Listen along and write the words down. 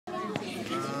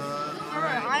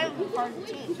I'm part of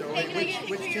the team. So wait,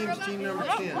 which team's team number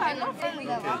 10? I'm not friendly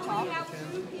with that laptop.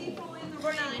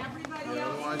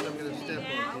 Otherwise I'm going to step on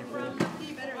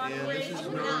people. And this is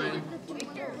 9.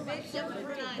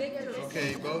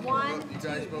 Okay, both you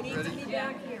guys both ready?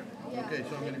 Okay,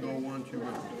 so I'm going to go 1, 2,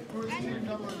 1.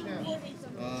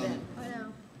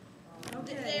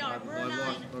 They are. We're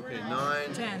 9. Okay,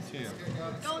 9, 10.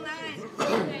 Go 9.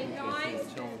 Okay, guys.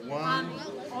 So 1,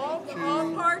 All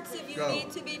 2, parts of you go.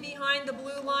 need to be behind the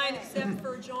blue line except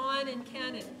for John and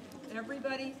Kenan.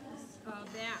 Everybody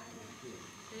back.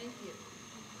 Thank you.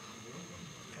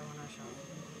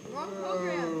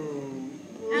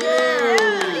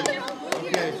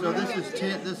 Okay, so this is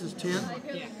 10. This is 10?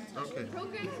 Yeah. Okay.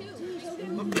 I'm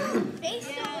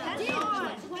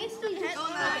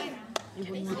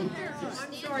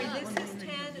sorry, this is 10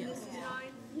 and this is 9?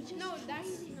 No,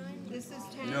 that's 9. This is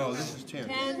 10? No, this is 10.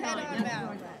 10,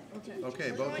 9.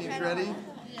 Okay, both teams ready?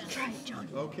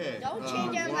 Okay. Don't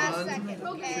change it last second, 1,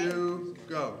 okay? 2,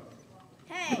 go.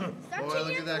 Hey, stop Boy, look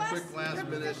changing at that your quick last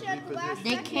minute reposition.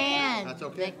 They can. That's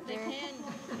okay? They can.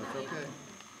 That's okay.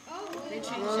 Oh,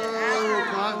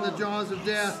 caught in the jaws of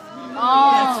death.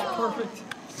 Oh. Perfect.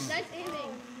 Nice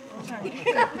aiming.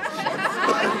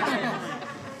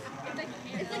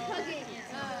 It's like hugging.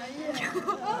 It's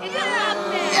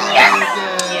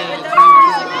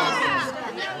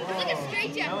like a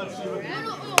straight jacket.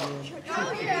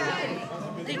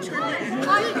 They turned it.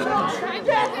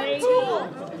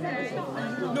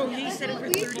 No, he said it for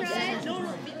 30 seconds.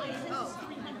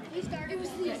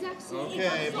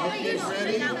 Okay, both teams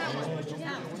ready?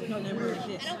 No, they were like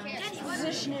this.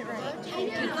 Position it right.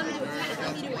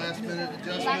 Got some last minute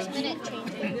adjustments. Last minute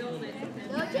change it.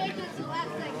 Don't change it to last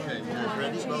second. Okay,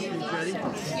 ready? Both teams ready?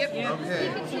 Yep. Okay.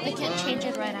 They can change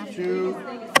it right after. 2,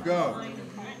 go. Here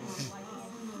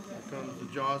comes the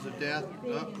jaws of death.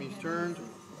 Up, he's turned.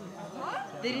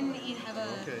 They didn't have a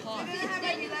pause.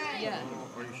 Yeah.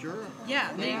 Are you sure?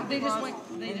 Yeah, they just went,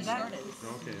 they just started.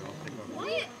 Okay, I'll take off.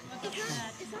 Why? Is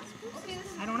that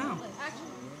I don't know.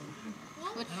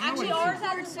 Actually, ours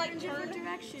has like different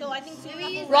direction. So I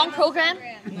think Wrong program?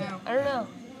 No. I don't know.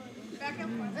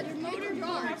 Your motor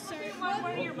draws. What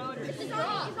are your motors? This is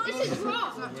draw. This is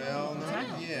draw. Well,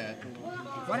 not yet.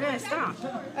 Why did I stop?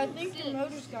 I think the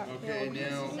motors got Okay,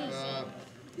 now,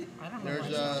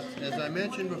 there's as I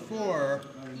mentioned before,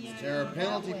 there are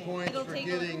penalty points for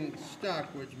getting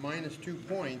stuck, which minus 2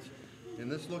 points,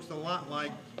 and this looks a lot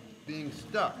like being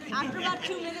stuck. After about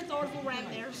 2 minutes, ours will rank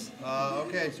theirs.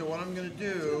 Okay, so what I'm going to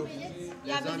do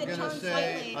is I'm going to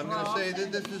say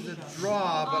that this is a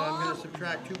draw, but I'm going to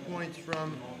subtract 2 points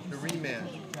from the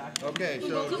rematch. Okay,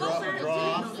 so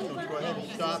draw. So let's go ahead and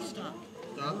stop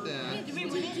that.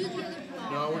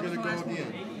 No, we're going to go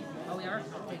again. Oh, we are?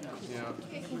 Yeah.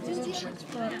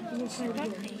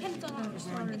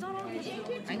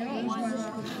 I know.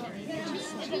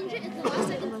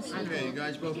 Okay, you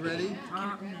guys both ready?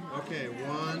 Okay,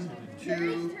 1,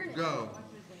 2, go.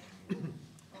 There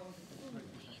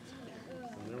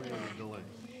we go, delay.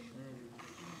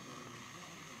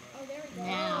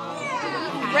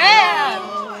 Now. Grab!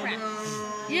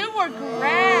 You were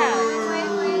grabbed.